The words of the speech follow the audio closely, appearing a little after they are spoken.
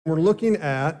We're looking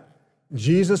at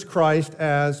Jesus Christ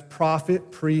as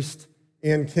prophet, priest,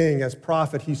 and king. As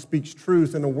prophet, he speaks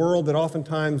truth in a world that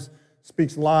oftentimes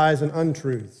speaks lies and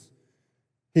untruths.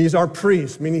 He's our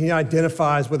priest, meaning he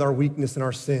identifies with our weakness and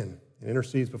our sin and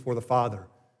intercedes before the Father.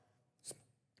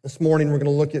 This morning, we're going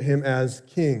to look at him as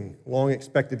king,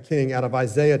 long-expected king, out of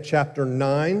Isaiah chapter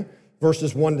 9,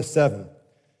 verses 1 to 7.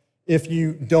 If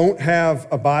you don't have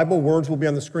a Bible, words will be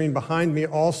on the screen behind me.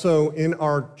 Also, in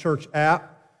our church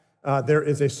app, there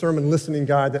is a sermon listening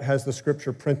guide that has the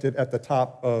scripture printed at the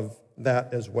top of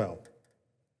that as well.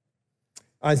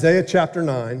 Isaiah chapter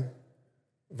 9,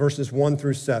 verses 1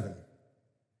 through 7.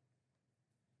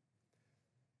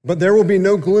 But there will be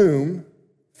no gloom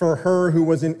for her who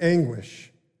was in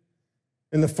anguish.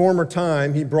 In the former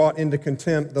time, he brought into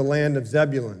contempt the land of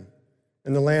Zebulun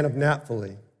and the land of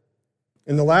Naphtali.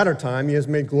 In the latter time, he has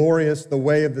made glorious the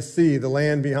way of the sea, the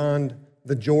land beyond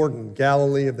the Jordan,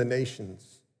 Galilee of the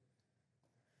nations.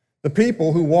 The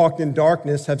people who walked in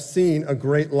darkness have seen a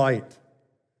great light.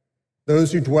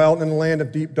 Those who dwelt in the land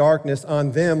of deep darkness,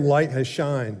 on them light has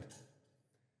shined.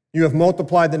 You have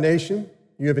multiplied the nation,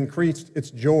 you have increased its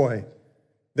joy.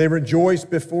 They rejoice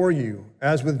before you,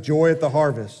 as with joy at the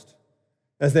harvest,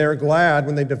 as they are glad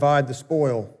when they divide the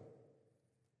spoil.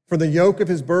 For the yoke of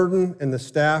his burden and the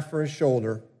staff for his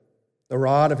shoulder, the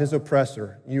rod of his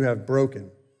oppressor, you have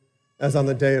broken, as on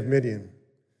the day of Midian.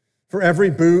 For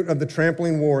every boot of the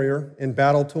trampling warrior in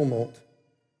battle tumult,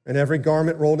 and every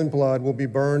garment rolled in blood will be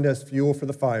burned as fuel for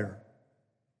the fire.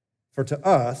 For to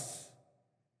us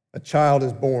a child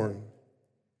is born,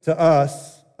 to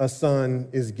us a son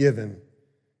is given,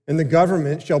 and the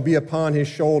government shall be upon his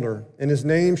shoulder, and his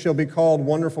name shall be called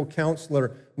Wonderful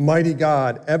Counselor, Mighty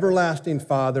God, Everlasting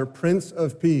Father, Prince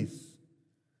of Peace.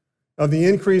 Of the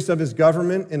increase of his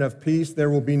government and of peace there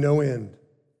will be no end.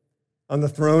 On the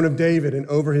throne of David and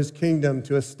over his kingdom,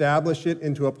 to establish it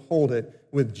and to uphold it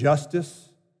with justice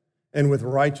and with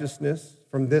righteousness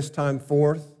from this time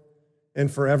forth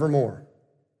and forevermore.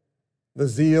 The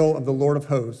zeal of the Lord of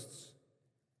hosts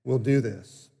will do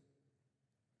this.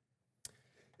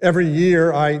 Every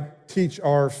year, I teach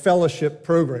our fellowship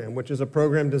program, which is a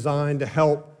program designed to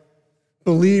help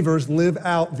believers live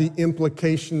out the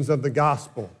implications of the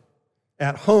gospel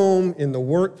at home, in the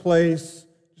workplace,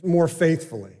 more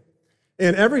faithfully.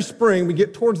 And every spring, we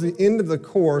get towards the end of the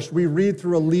course, we read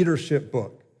through a leadership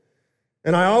book.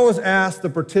 And I always ask the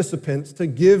participants to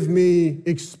give me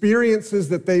experiences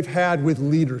that they've had with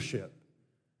leadership,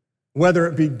 whether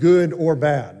it be good or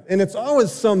bad. And it's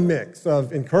always some mix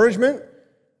of encouragement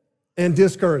and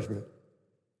discouragement.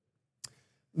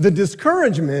 The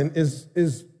discouragement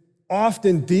is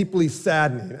often deeply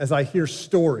saddening as I hear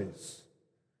stories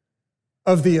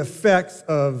of the effects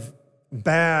of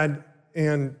bad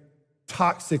and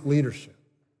toxic leadership.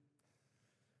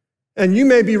 And you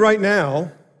may be right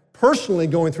now personally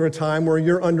going through a time where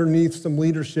you're underneath some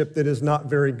leadership that is not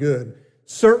very good.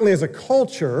 Certainly as a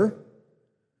culture,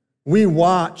 we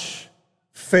watch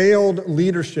failed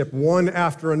leadership one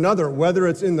after another, whether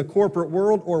it's in the corporate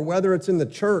world or whether it's in the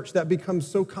church. That becomes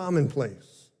so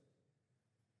commonplace.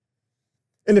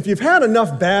 And if you've had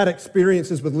enough bad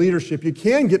experiences with leadership, you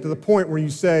can get to the point where you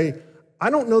say, I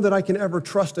don't know that I can ever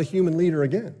trust a human leader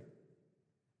again.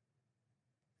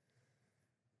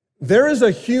 There is a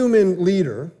human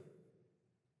leader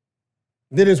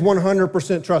that is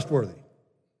 100% trustworthy,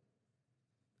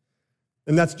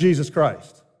 and that's Jesus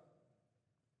Christ.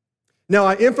 Now,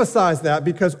 I emphasize that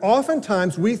because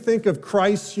oftentimes we think of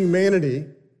Christ's humanity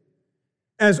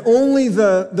as only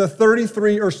the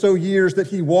 33 or so years that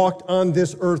he walked on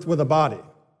this earth with a body.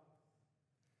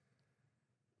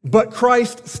 But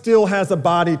Christ still has a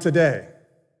body today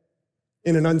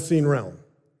in an unseen realm.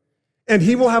 And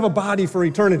he will have a body for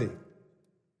eternity.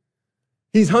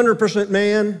 He's 100%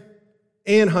 man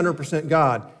and 100%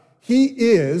 God. He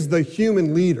is the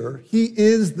human leader. He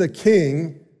is the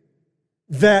king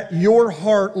that your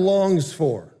heart longs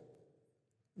for,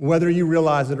 whether you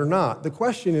realize it or not. The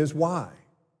question is, why?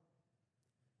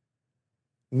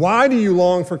 Why do you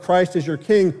long for Christ as your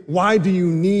king? Why do you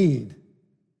need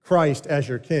Christ as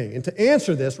your king? And to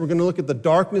answer this, we're going to look at the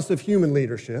darkness of human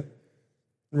leadership,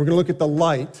 and we're going to look at the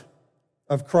light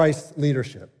of Christ's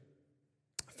leadership.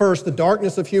 First, the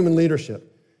darkness of human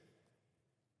leadership.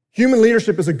 Human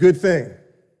leadership is a good thing.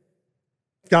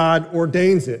 God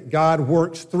ordains it. God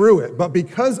works through it. But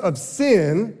because of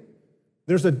sin,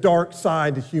 there's a dark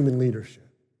side to human leadership.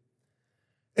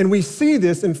 And we see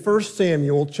this in 1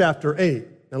 Samuel chapter 8.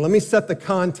 Now let me set the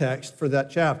context for that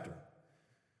chapter.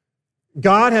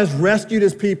 God has rescued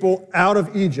his people out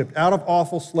of Egypt, out of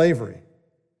awful slavery.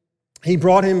 He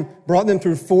brought them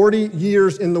through 40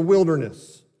 years in the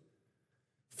wilderness.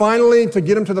 finally to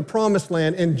get them to the promised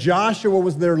land, and Joshua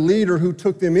was their leader who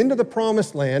took them into the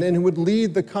promised land and who would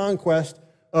lead the conquest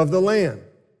of the land.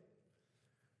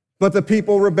 But the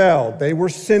people rebelled. They were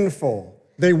sinful.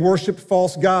 They worshiped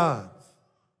false gods.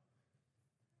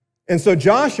 And so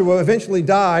Joshua eventually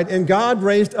died, and God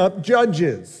raised up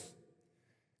judges.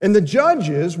 And the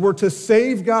judges were to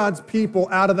save God's people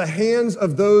out of the hands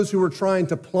of those who were trying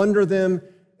to plunder them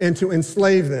and to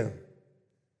enslave them.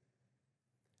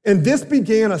 And this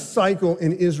began a cycle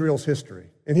in Israel's history.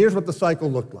 And here's what the cycle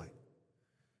looked like.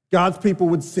 God's people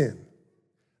would sin.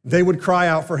 They would cry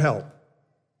out for help.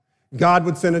 God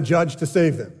would send a judge to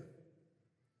save them.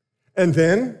 And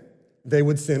then they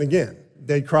would sin again.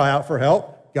 They'd cry out for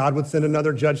help. God would send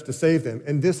another judge to save them.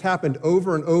 And this happened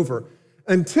over and over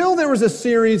until there was a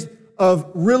series of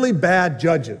really bad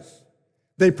judges.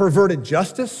 They perverted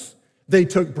justice. They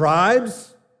took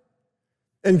bribes.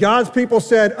 And God's people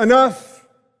said, enough.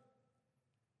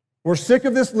 We're sick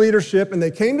of this leadership. And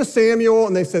they came to Samuel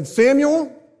and they said,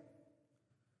 Samuel,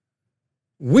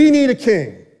 we need a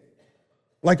king.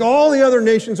 Like all the other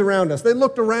nations around us. They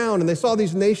looked around and they saw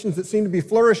these nations that seemed to be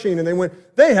flourishing and they went,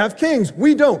 they have kings,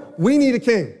 we don't. We need a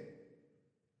king.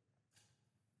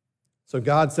 So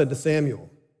God said to Samuel,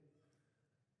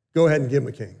 go ahead and give him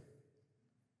a king.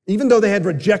 Even though they had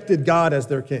rejected God as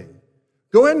their king.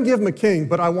 Go ahead and give them a king,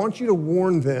 but I want you to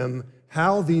warn them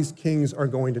how these kings are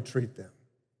going to treat them.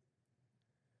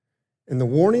 And the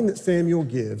warning that Samuel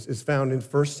gives is found in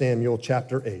 1 Samuel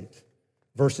chapter 8,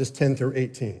 verses 10 through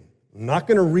 18. I'm not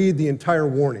going to read the entire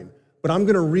warning, but I'm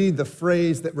going to read the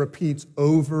phrase that repeats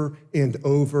over and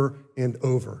over and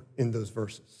over in those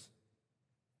verses.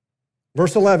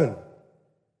 Verse 11,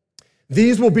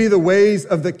 these will be the ways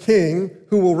of the king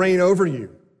who will reign over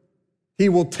you. He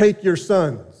will take your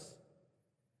sons.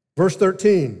 Verse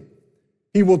 13,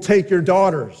 he will take your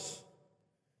daughters.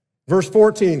 Verse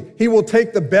 14, he will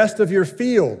take the best of your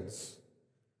fields.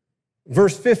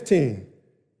 Verse 15,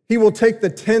 he will take the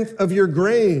tenth of your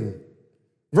grain.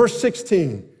 Verse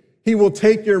 16, he will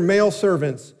take your male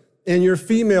servants and your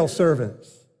female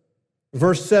servants.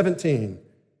 Verse 17,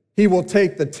 he will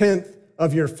take the tenth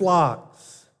of your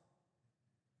flocks.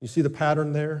 You see the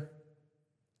pattern there?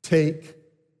 Take,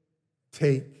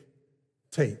 take,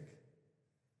 take.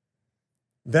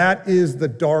 That is the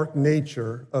dark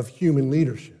nature of human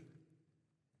leadership.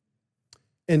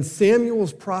 And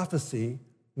Samuel's prophecy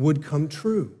would come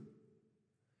true.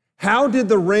 How did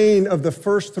the reign of the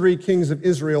first three kings of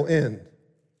Israel end?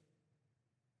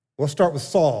 We'll start with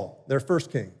Saul, their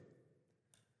first king.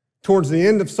 Towards the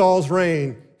end of Saul's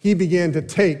reign, he began to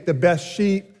take the best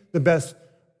sheep, the best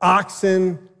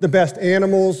oxen, the best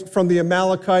animals from the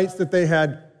Amalekites that they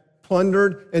had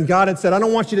plundered. And God had said, I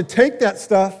don't want you to take that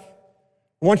stuff.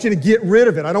 I want you to get rid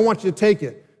of it. I don't want you to take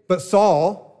it. But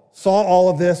Saul saw all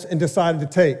of this and decided to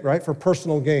take, right, for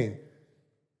personal gain.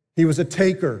 He was a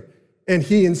taker. And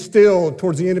he instilled,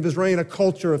 towards the end of his reign, a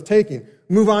culture of taking.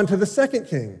 Move on to the second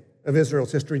king of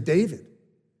Israel's history, David.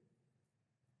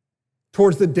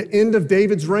 Towards the end of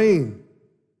David's reign,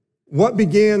 what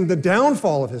began the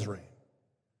downfall of his reign?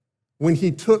 When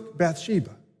he took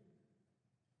Bathsheba,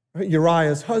 right?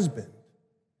 Uriah's husband.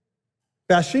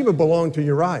 Bathsheba belonged to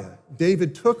Uriah.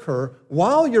 David took her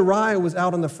while Uriah was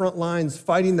out on the front lines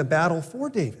fighting the battle for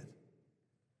David.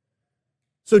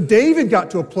 So David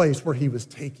got to a place where he was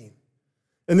taking.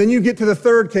 And then you get to the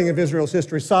third king of Israel's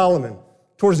history, Solomon.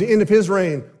 Towards the end of his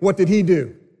reign, what did he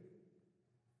do?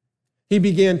 He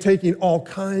began taking all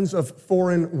kinds of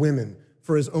foreign women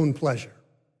for his own pleasure,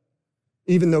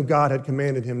 even though God had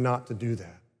commanded him not to do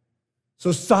that.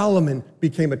 So Solomon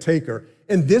became a taker,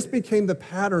 and this became the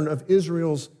pattern of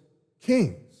Israel's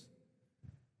kings.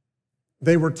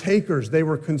 They were takers, they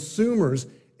were consumers,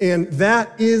 and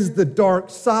that is the dark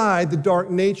side, the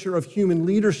dark nature of human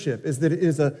leadership, is that it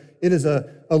is a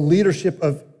leadership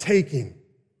of taking.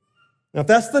 Now, if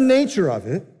that's the nature of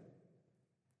it,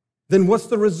 then what's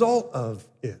the result of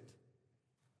it?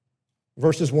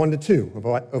 Verses 1 to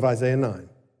 2 of Isaiah 9.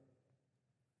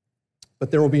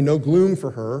 But there will be no gloom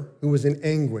for her who was in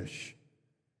anguish.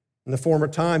 In the former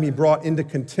time, he brought into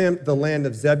contempt the land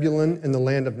of Zebulun and the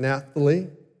land of Naphtali.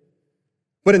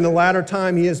 But in the latter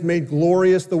time, he has made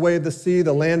glorious the way of the sea,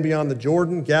 the land beyond the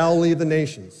Jordan, Galilee of the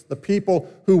nations. The people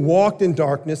who walked in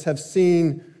darkness have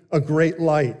seen a great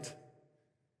light.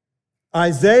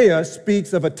 Isaiah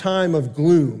speaks of a time of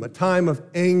gloom, a time of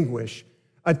anguish,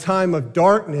 a time of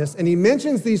darkness, and he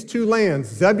mentions these two lands,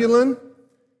 Zebulun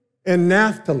and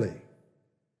Naphtali.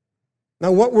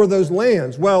 Now, what were those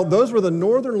lands? Well, those were the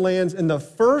northern lands in the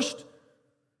first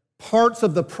parts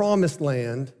of the promised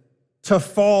land to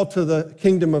fall to the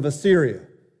kingdom of Assyria.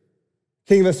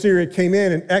 king of Assyria came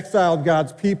in and exiled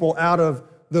God's people out of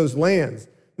those lands.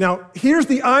 Now, here's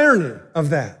the irony of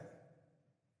that.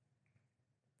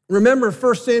 Remember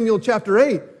 1 Samuel chapter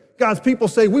 8, God's people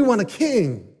say, we want a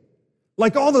king.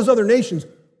 Like all those other nations,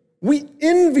 we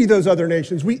envy those other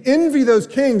nations. We envy those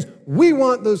kings. We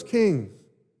want those kings.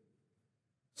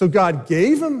 So God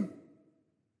gave them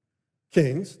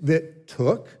kings that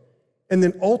took, and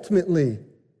then ultimately,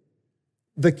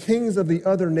 the kings of the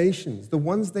other nations, the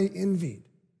ones they envied,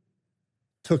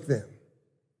 took them.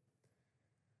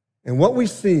 And what we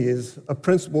see is a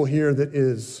principle here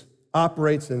that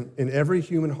operates in every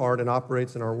human heart and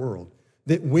operates in our world.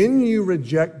 That when you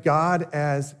reject God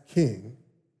as king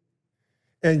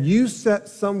and you set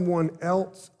someone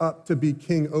else up to be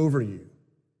king over you,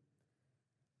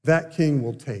 that king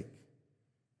will take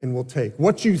and will take.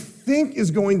 What you think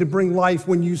is going to bring life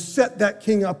when you set that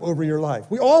king up over your life.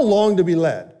 We all long to be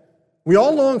led. We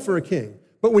all long for a king.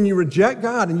 But when you reject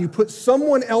God and you put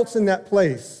someone else in that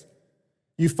place,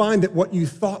 you find that what you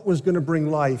thought was going to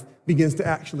bring life begins to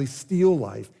actually steal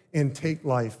life and take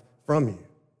life from you.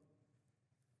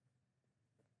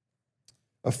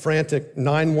 A frantic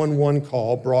 911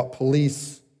 call brought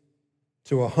police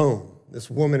to a home. This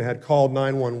woman had called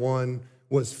 911,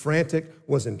 was frantic,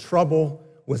 was in trouble,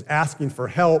 was asking for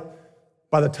help.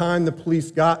 By the time the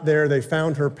police got there, they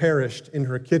found her perished in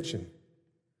her kitchen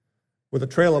with a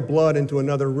trail of blood into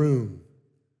another room.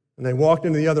 And they walked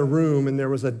into the other room, and there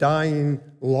was a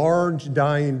large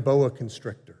dying boa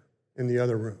constrictor in the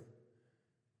other room.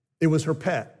 It was her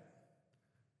pet,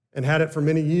 and had it for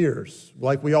many years,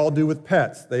 like we all do with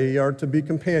pets. They are to be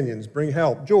companions, bring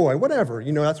help, joy, whatever.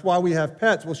 That's why we have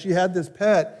pets. Well, she had this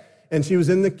pet, and she was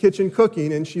in the kitchen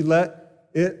cooking, and she let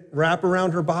it wrap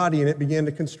around her body, and it began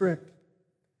to constrict.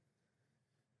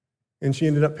 And she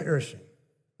ended up perishing.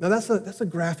 Now, that's a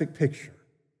graphic picture.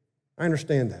 I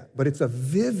understand that, but it's a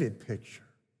vivid picture.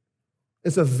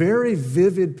 It's a very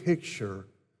vivid picture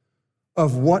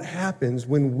of what happens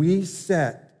when we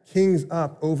set kings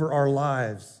up over our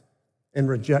lives and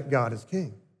reject God as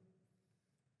king.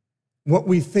 What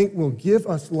we think will give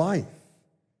us life,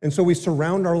 and so we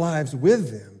surround our lives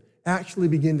with them, actually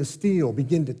begin to steal,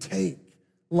 begin to take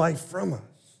life from us.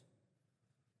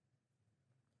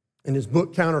 In his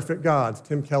book, Counterfeit Gods,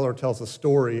 Tim Keller tells a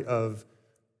story of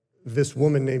this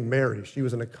woman named Mary. She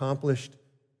was an accomplished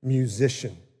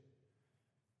musician,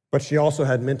 but she also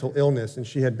had mental illness, and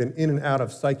she had been in and out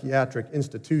of psychiatric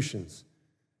institutions.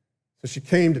 So she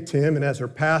came to Tim, and as her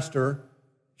pastor,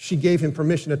 she gave him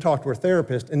permission to talk to her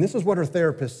therapist, and this is what her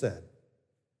therapist said.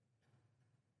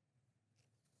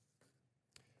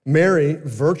 Mary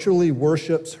virtually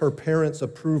worships her parents'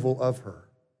 approval of her,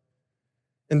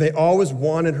 and they always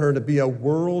wanted her to be a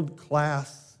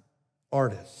world-class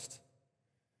artist.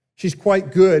 She's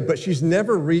quite good, but she's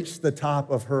never reached the top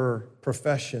of her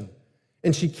profession,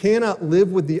 and she cannot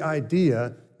live with the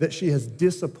idea that she has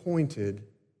disappointed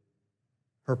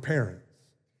her parents.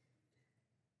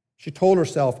 She told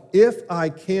herself, if I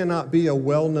cannot be a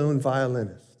well-known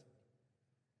violinist,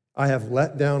 I have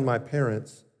let down my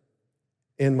parents,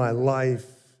 and my life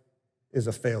is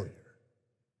a failure.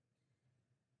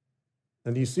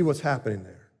 And do you see what's happening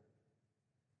there?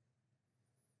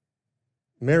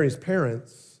 Mary's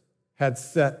parents had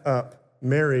set up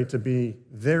Mary to be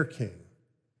their king.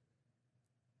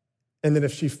 And that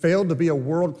if she failed to be a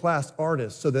world-class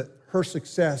artist so that her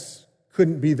success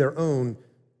couldn't be their own,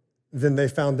 then they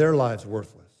found their lives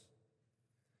worthless.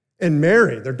 And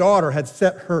Mary, their daughter, had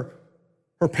set her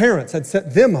parents had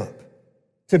set them up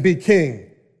to be king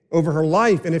over her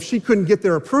life. And if she couldn't get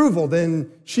their approval,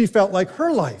 then she felt like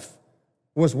her life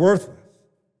was worthless.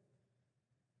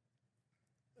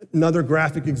 Another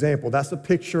graphic example, that's a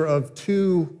picture of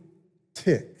two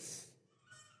ticks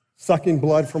sucking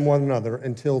blood from one another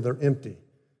until they're empty.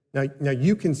 Now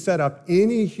you can set up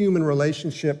any human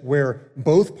relationship where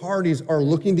both parties are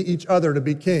looking to each other to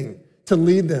be king, to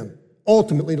lead them,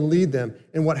 ultimately to lead them.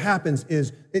 And what happens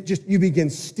is you begin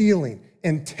stealing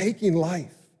and taking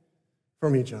life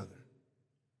from each other.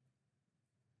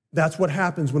 That's what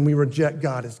happens when we reject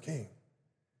God as king.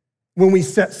 When we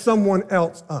set someone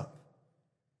else up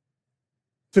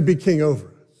to be king over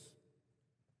us.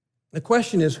 The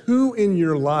question is, who in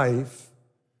your life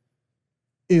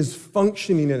is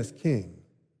functioning as king?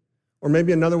 Or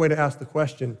maybe another way to ask the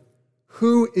question,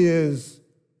 who is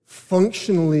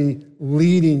functionally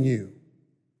leading you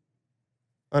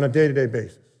on a day-to-day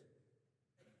basis?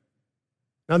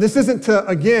 Now, this isn't to,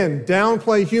 again,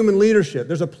 downplay human leadership.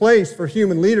 There's a place for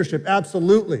human leadership,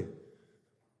 absolutely.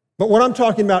 But what I'm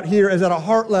talking about here is at a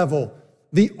heart level,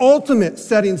 the ultimate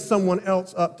setting someone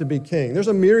else up to be king. There's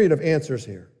a myriad of answers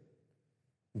here.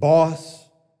 boss,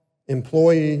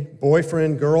 employee,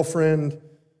 boyfriend, girlfriend,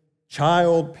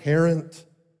 child, parent,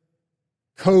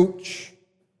 coach,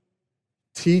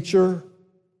 teacher,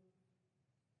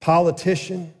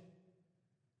 politician.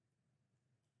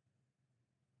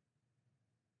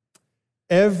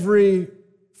 Every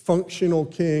functional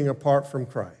king apart from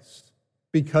Christ,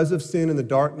 because of sin and the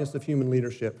darkness of human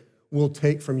leadership, will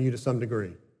take from you to some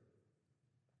degree.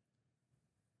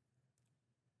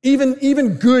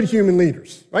 Even good human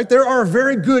leaders, right? There are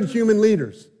very good human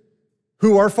leaders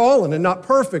who are fallen and not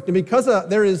perfect. And because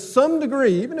there is some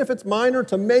degree, even if it's minor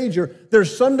to major,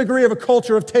 there's some degree of a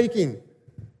culture of taking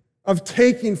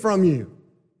from you.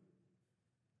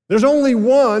 There's only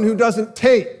one who doesn't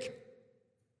take.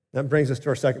 That brings us to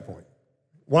our second point.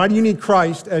 Why do you need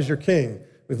Christ as your king?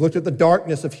 We've looked at the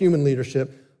darkness of human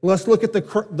leadership. Let's look at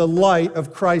the light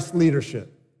of Christ's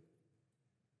leadership.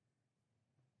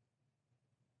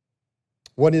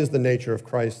 What is the nature of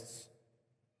Christ's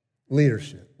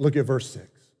leadership? Look at verse 6.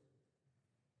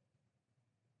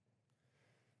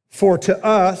 For to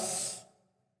us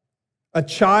a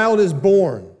child is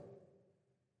born,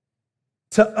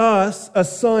 to us a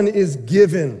son is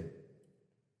given.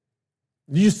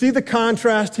 Do you see the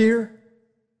contrast here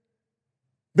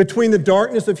between the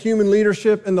darkness of human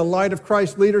leadership and the light of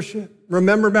Christ's leadership?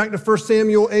 Remember back to 1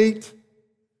 Samuel 8?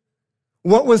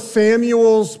 What was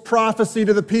Samuel's prophecy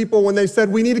to the people when they said,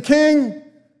 we need a king?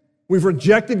 We've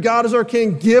rejected God as our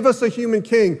king. Give us a human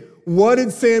king. What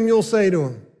did Samuel say to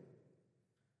him?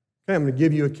 Okay, I'm going to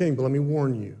give you a king, but let me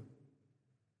warn you.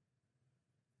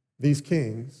 These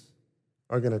kings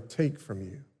are going to take from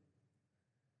you.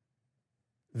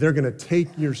 They're going to take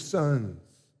your sons.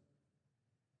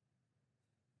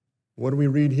 What do we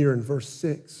read here in verse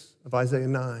 6 of Isaiah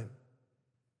 9?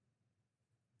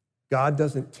 God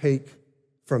doesn't take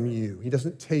from you. He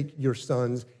doesn't take your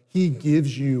sons. He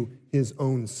gives you his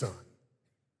own son,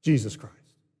 Jesus Christ.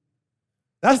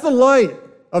 That's the light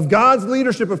of God's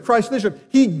leadership, of Christ's leadership.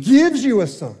 He gives you a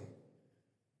son.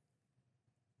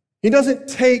 He doesn't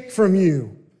take from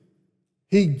you.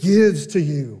 He gives to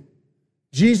you.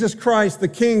 Jesus Christ, the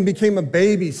King, became a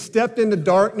baby, stepped into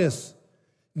darkness,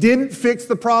 didn't fix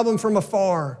the problem from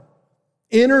afar,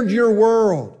 entered your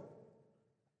world,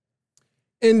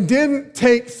 and didn't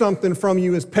take something from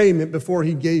you as payment before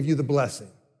he gave you the blessing.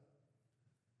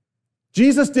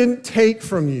 Jesus didn't take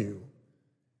from you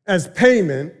as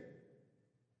payment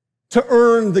to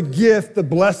earn the gift, the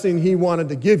blessing he wanted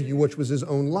to give you, which was his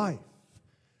own life.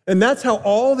 And that's how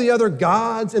all the other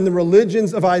gods and the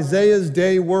religions of Isaiah's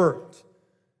day worked.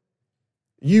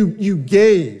 You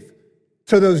gave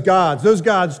to those gods. Those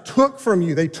gods took from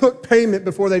you. They took payment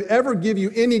before they'd ever give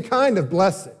you any kind of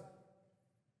blessing.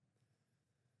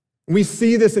 We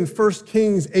see this in 1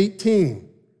 Kings 18,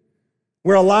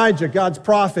 where Elijah, God's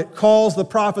prophet, calls the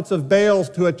prophets of Baal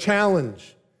to a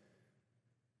challenge.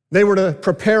 They were to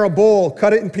prepare a bull,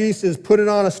 cut it in pieces, put it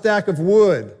on a stack of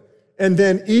wood, and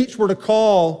then each were to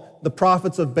call, the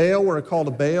prophets of Baal were to call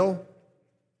to Baal,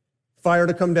 fire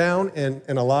to come down, and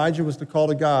Elijah was to call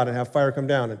to God and have fire come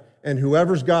down. And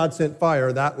whoever's God sent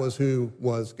fire, that was who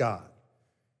was God.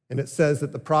 And it says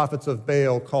that the prophets of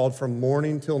Baal called from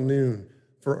morning till noon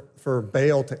for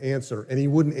Baal to answer, and he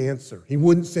wouldn't answer. He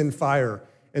wouldn't send fire.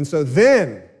 And so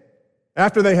then,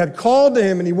 after they had called to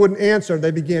him and he wouldn't answer,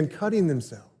 they began cutting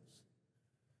themselves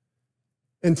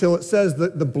until it says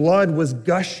that the blood was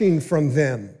gushing from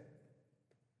them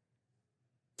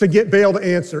to get Baal to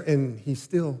answer, and he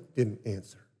still didn't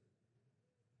answer.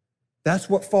 That's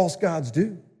what false gods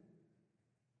do.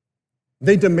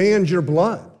 They demand your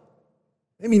blood.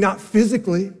 Maybe not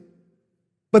physically,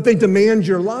 but they demand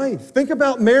your life. Think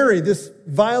about Mary, this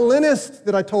violinist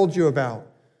that I told you about.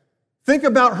 Think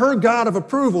about her God of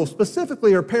approval,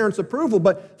 specifically her parents' approval,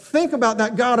 but think about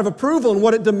that God of approval and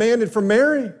what it demanded from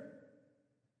Mary.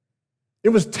 It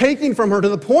was taking from her to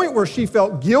the point where she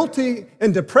felt guilty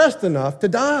and depressed enough to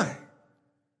die.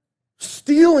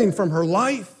 Stealing from her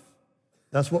life.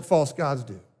 That's what false gods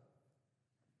do.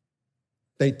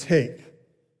 They take.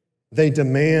 They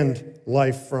demand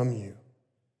life from you.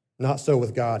 Not so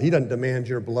with God. He doesn't demand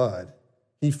your blood.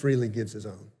 He freely gives his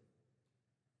own.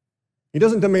 He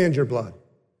doesn't demand your blood.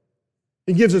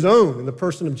 He gives his own in the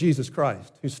person of Jesus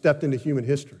Christ, who stepped into human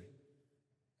history,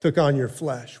 took on your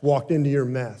flesh, walked into your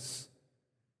mess,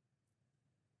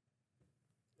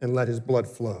 and let his blood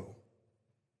flow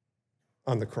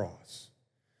on the cross.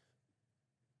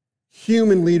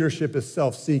 Human leadership is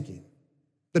self-seeking.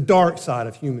 The dark side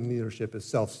of human leadership is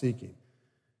self-seeking.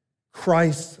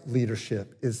 Christ's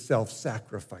leadership is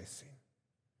self-sacrificing.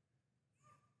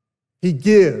 He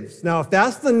gives. Now, if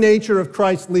that's the nature of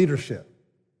Christ's leadership,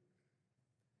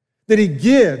 that he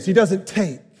gives, he doesn't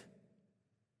take,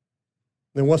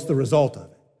 then what's the result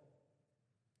of it?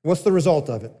 What's the result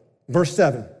of it? Verse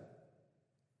 7.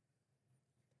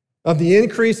 Of the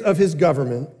increase of his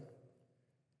government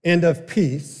and of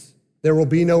peace, there will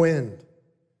be no end.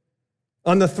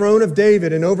 On the throne of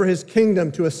David and over his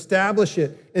kingdom, to establish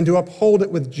it and to uphold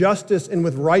it with justice and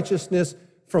with righteousness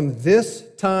from this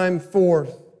time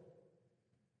forth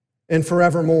and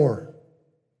forevermore.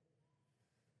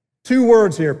 Two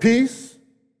words here, peace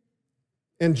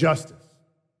and justice.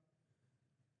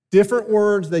 Different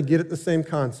words, they get at the same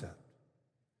concept.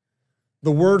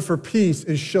 The word for peace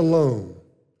is shalom.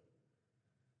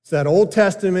 It's that Old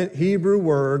Testament Hebrew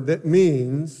word that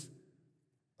means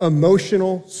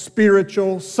emotional,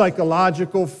 spiritual,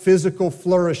 psychological, physical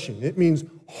flourishing. It means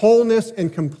wholeness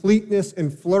and completeness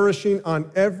and flourishing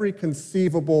on every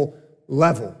conceivable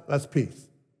level. That's peace.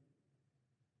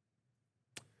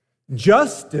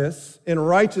 Justice and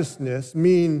righteousness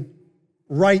mean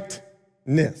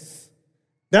rightness.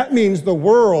 That means the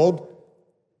world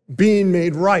being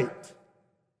made right.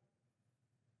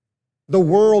 The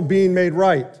world being made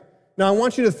right. Now, I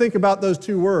want you to think about those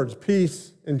two words,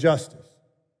 peace and justice.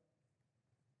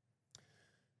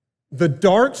 The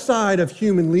dark side of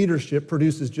human leadership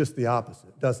produces just the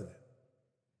opposite, doesn't it?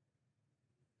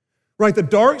 Right? The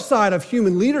dark side of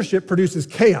human leadership produces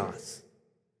chaos,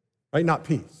 right? Not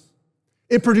peace.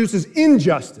 It produces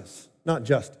injustice, not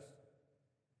justice.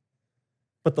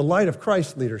 But the light of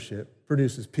Christ's leadership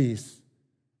produces peace,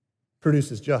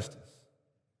 produces justice.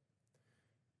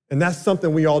 And that's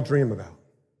something we all dream about,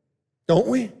 don't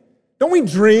we? Don't we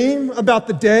dream about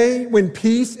the day when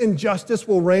peace and justice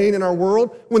will reign in our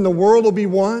world, when the world will be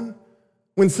one,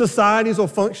 when societies will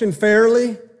function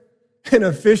fairly and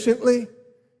efficiently,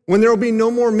 when there will be no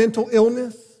more mental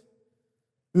illness,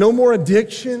 no more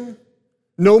addiction,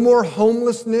 no more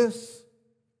homelessness,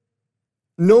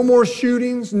 no more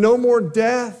shootings, no more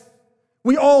death.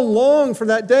 We all long for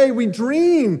that day. We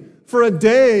dream for a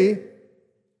day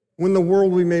when the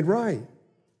world will be made right.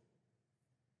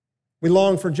 We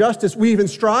long for justice. We even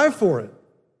strive for it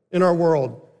in our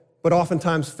world, but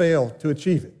oftentimes fail to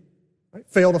achieve it, right?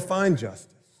 Fail to find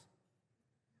justice.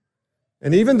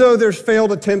 And even though there's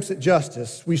failed attempts at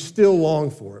justice, we still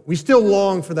long for it. We still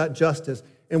long for that justice,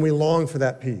 and we long for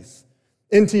that peace.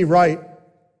 N.T. Wright,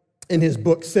 in his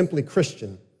book, Simply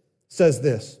Christian, says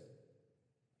this: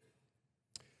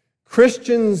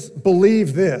 Christians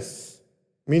believe this,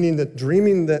 meaning that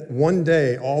dreaming that one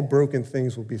day all broken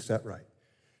things will be set right.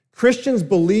 Christians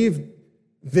believe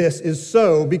this is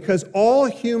so because all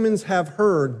humans have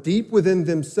heard deep within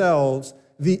themselves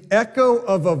the echo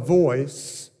of a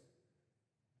voice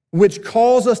which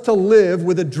calls us to live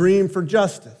with a dream for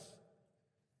justice.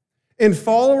 And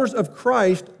followers of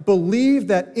Christ believe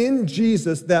that in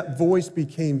Jesus that voice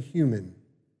became human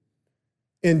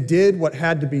and did what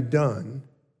had to be done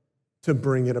to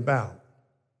bring it about.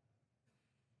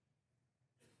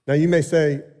 Now you may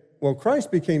say, well,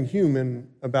 Christ became human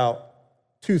about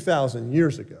 2,000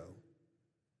 years ago.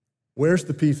 Where's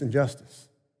the peace and justice?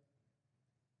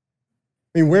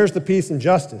 I mean, where's the peace and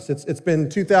justice? It's been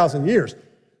 2,000 years.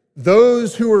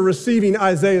 Those who were receiving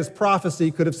Isaiah's prophecy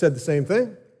could have said the same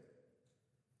thing,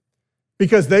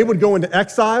 because they would go into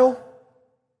exile.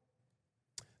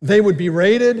 They would be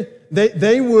raided.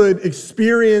 They would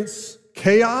experience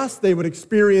chaos. They would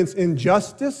experience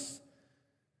injustice.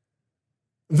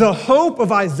 The hope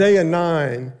of Isaiah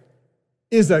 9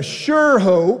 is a sure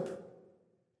hope,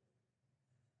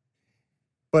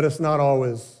 but it's not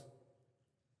always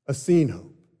a seen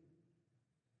hope.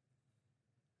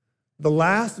 The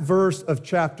last verse of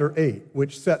chapter 8,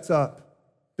 which sets up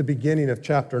the beginning of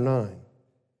chapter 9,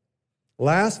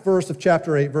 last verse of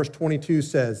chapter 8, verse 22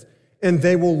 says, "And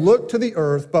they will look to the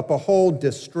earth, but behold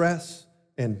distress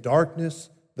and darkness,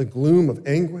 the gloom of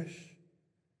anguish.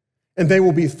 And they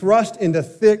will be thrust into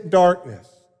thick darkness."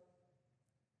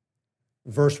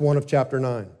 Verse 1 of chapter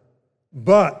 9.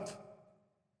 "But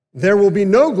there will be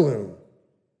no gloom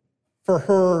for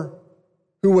her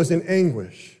who was in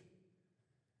anguish."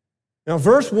 Now,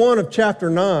 verse 1 of chapter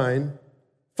 9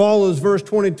 follows verse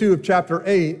 22 of chapter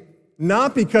 8,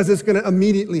 not because it's going to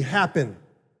immediately happen,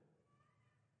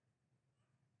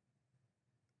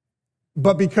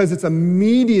 but because it's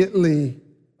immediately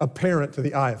apparent to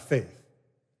the eye of faith.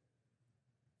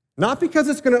 Not because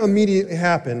it's going to immediately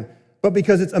happen, but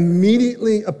because it's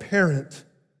immediately apparent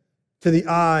to the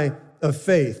eye of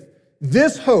faith.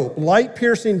 This hope, light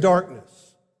piercing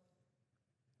darkness,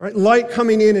 right? Light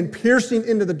coming in and piercing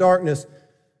into the darkness.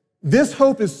 This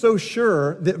hope is so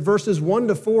sure that verses 1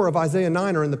 to 4 of Isaiah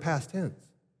 9 are in the past tense.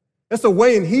 That's a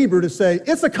way in Hebrew to say,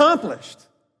 it's accomplished.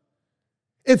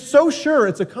 It's so sure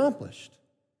it's accomplished.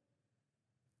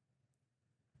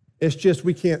 It's just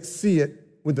we can't see it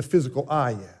with the physical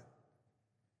eye yet.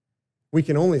 We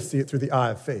can only see it through the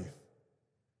eye of faith.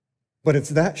 But it's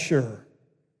that sure.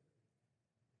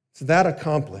 It's that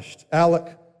accomplished.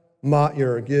 Alec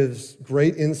Motyer gives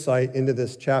great insight into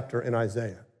this chapter in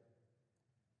Isaiah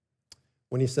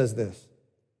when he says this: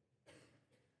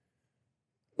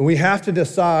 we have to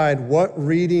decide what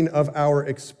reading of our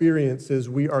experiences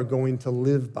we are going to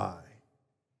live by.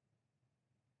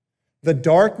 The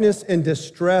darkness and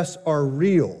distress are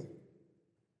real,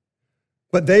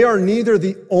 but they are neither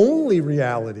the only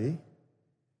reality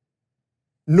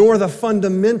nor the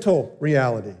fundamental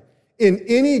reality. In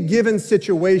any given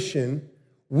situation,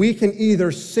 we can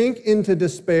either sink into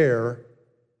despair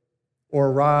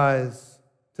or rise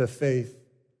to faith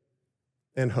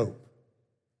and hope.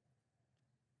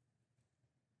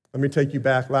 Let me take you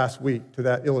back last week to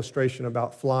that illustration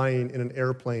about flying in an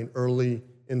airplane early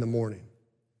in the morning.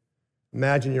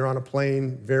 Imagine you're on a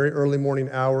plane, very early morning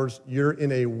hours. You're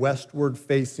in a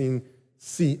westward-facing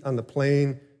seat on the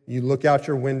plane. You look out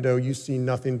your window, you see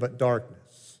nothing but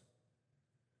darkness.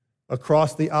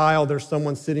 Across the aisle, there's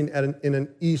someone sitting in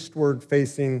an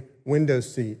eastward-facing window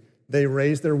seat. They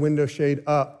raise their window shade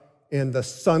up, and the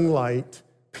sunlight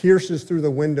pierces through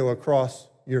the window across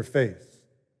your face.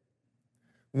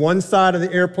 One side of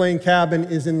the airplane cabin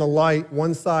is in the light,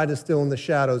 one side is still in the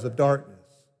shadows of darkness.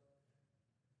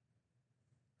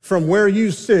 From where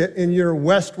you sit in your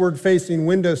westward-facing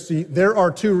window seat, there are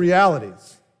two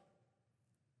realities.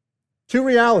 Two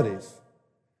realities.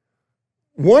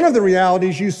 One of the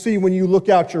realities you see when you look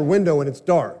out your window and it's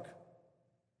dark.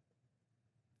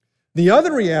 The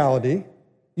other reality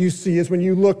you see is when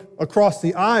you look across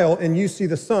the aisle and you see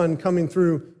the sun coming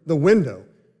through the window.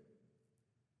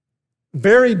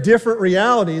 Very different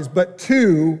realities, but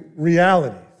two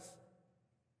realities.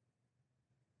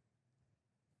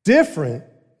 Different,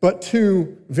 but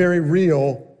two very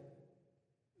real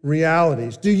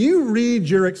realities. Do you read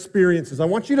your experiences? I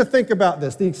want you to think about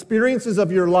this, the experiences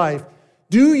of your life.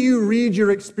 Do you read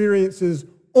your experiences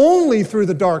only through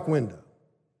the dark window?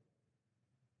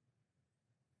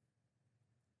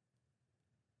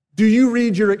 Do you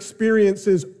read your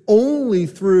experiences only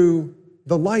through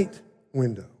the light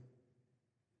window?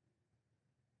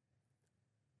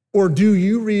 Or do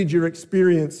you read your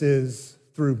experiences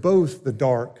through both the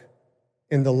dark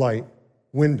and the light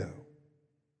window?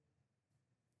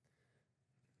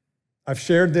 I've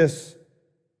shared this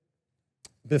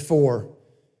before,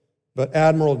 but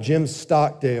Admiral Jim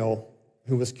Stockdale,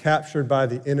 who was captured by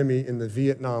the enemy in the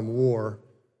Vietnam War,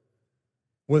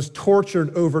 was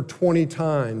tortured over 20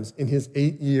 times in his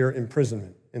 8-year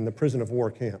imprisonment in the prison of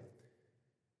war camp.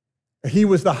 He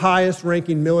was the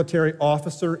highest-ranking military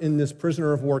officer in this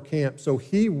prisoner of war camp, so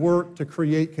he worked to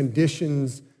create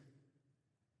conditions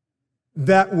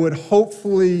that would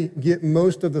hopefully get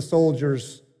most of the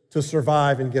soldiers to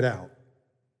survive and get out.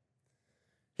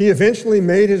 He eventually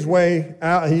made his way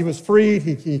out. He was freed.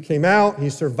 He came out. He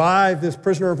survived this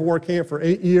prisoner of war camp for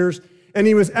 8 years. And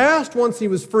he was asked once he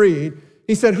was freed,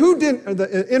 he said,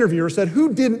 the interviewer said,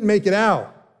 who didn't make it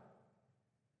out?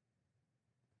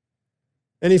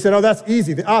 And he said, oh, that's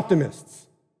easy, the optimists.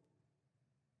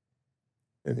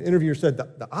 And the interviewer said,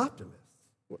 the optimists?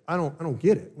 I don't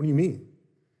get it. What do you mean?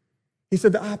 He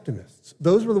said, the optimists.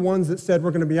 Those were the ones that said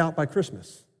we're going to be out by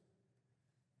Christmas.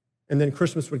 And then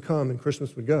Christmas would come and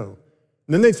Christmas would go.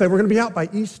 And then they'd say, we're going to be out by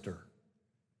Easter.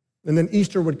 And then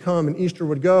Easter would come and Easter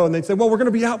would go. And they'd say, well, we're going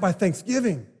to be out by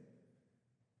Thanksgiving.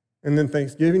 And then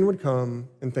Thanksgiving would come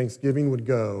and Thanksgiving would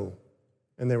go.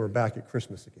 And they were back at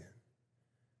Christmas again.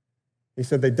 He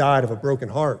said they died of a broken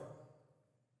heart.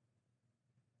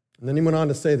 And then he went on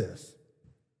to say this: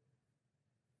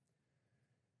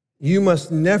 you must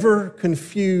never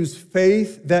confuse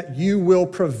faith that you will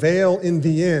prevail in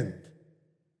the end,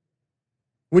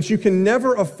 which you can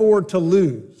never afford to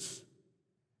lose,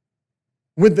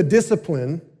 with the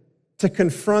discipline to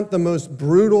confront the most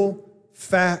brutal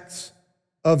facts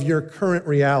of your current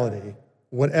reality,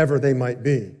 whatever they might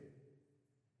be.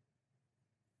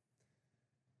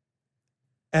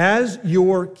 As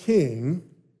your king,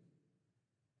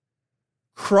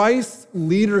 Christ's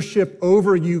leadership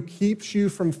over you keeps you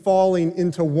from falling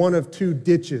into one of two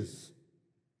ditches.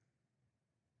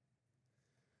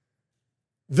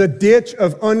 The ditch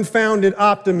of unfounded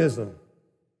optimism,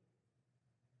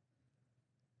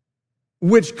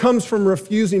 which comes from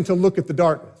refusing to look at the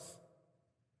darkness,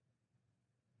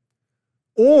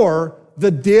 or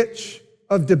the ditch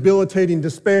of debilitating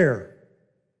despair,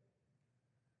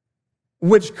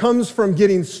 which comes from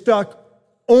getting stuck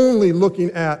only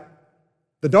looking at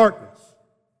the darkness.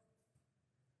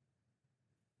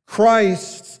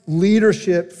 Christ's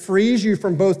leadership frees you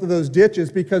from both of those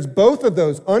ditches, because both of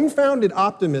those, unfounded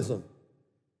optimism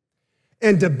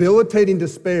and debilitating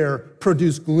despair,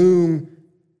 produce gloom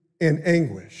and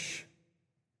anguish.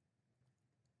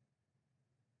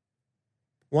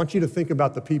 I want you to think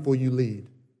about the people you lead,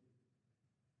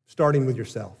 starting with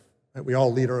yourself. Right? We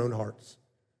all lead our own hearts.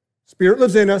 Spirit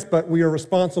lives in us, but we are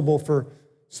responsible for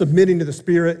submitting to the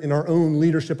Spirit in our own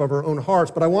leadership of our own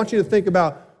hearts. But I want you to think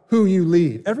about who you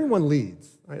lead. Everyone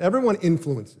leads, right? Everyone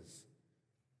influences.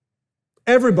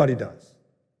 Everybody does.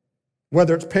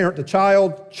 Whether it's parent to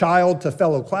child, child to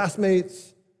fellow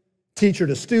classmates, teacher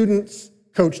to students,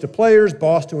 coach to players,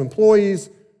 boss to employees,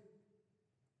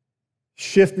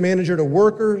 shift manager to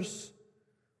workers.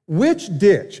 Which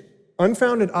ditch,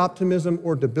 unfounded optimism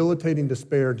or debilitating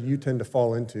despair, do you tend to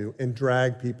fall into and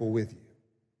drag people with you?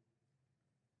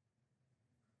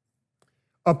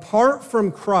 Apart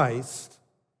from Christ,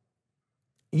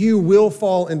 you will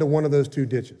fall into one of those two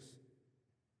ditches.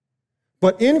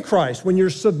 But in Christ, when you're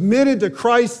submitted to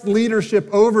Christ's leadership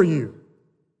over you,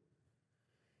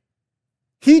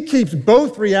 He keeps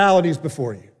both realities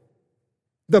before you,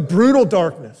 the brutal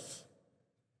darkness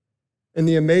and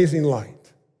the amazing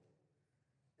light.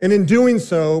 And in doing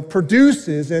so,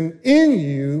 produces in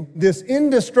you this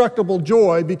indestructible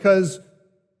joy, because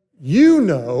you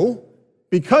know,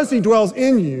 because He dwells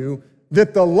in you,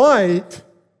 that the light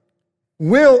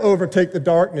will overtake the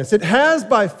darkness. It has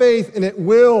by faith, and it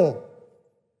will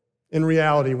in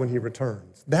reality when He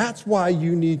returns. That's why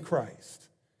you need Christ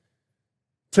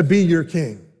to be your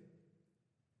King.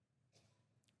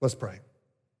 Let's pray.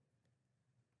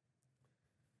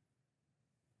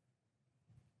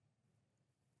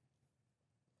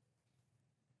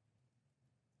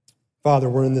 Father,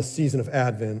 we're in this season of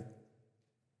Advent,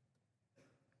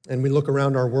 and we look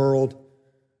around our world,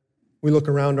 we look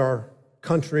around our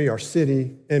country, our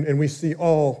city, and we see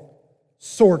all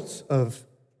sorts of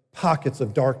pockets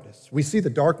of darkness. We see the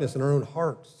darkness in our own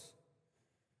hearts.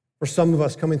 For some of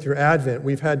us coming through Advent,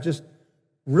 we've had just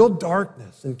real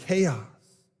darkness and chaos.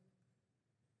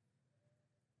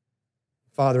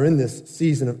 Father, in this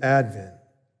season of Advent,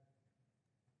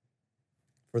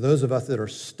 for those of us that are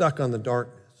stuck on the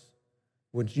darkness,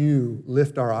 would you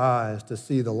lift our eyes to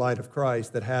see the light of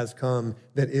Christ that has come,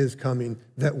 that is coming,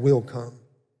 that will come?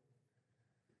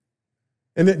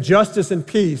 And that justice and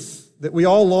peace that we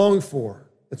all long for,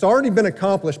 it's already been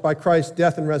accomplished by Christ's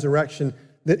death and resurrection,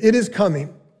 that it is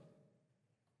coming.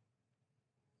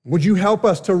 Would you help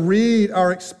us to read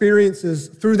our experiences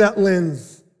through that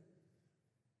lens,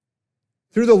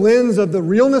 through the lens of the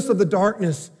realness of the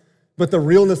darkness, but the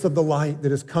realness of the light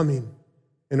that is coming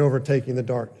and overtaking the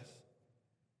darkness.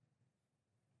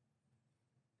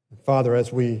 Father,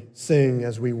 as we sing,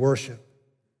 as we worship,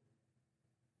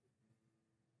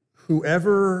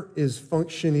 whoever is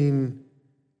functioning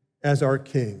as our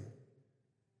King,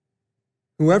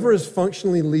 whoever is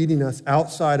functionally leading us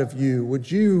outside of you,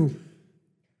 would you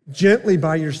gently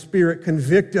by your Spirit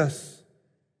convict us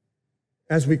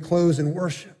as we close in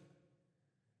worship?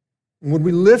 And would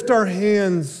we lift our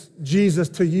hands, Jesus,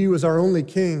 to you as our only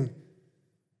King?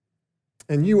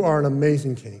 And you are an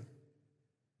amazing King.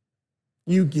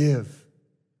 You give.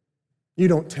 You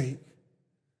don't take.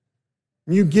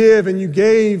 You give, and you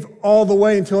gave all the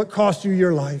way until it cost you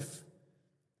your life.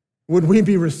 Would we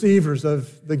be receivers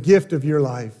of the gift of your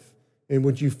life, and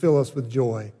would you fill us with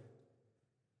joy?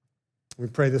 We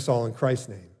pray this all in Christ's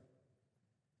name.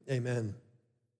 Amen.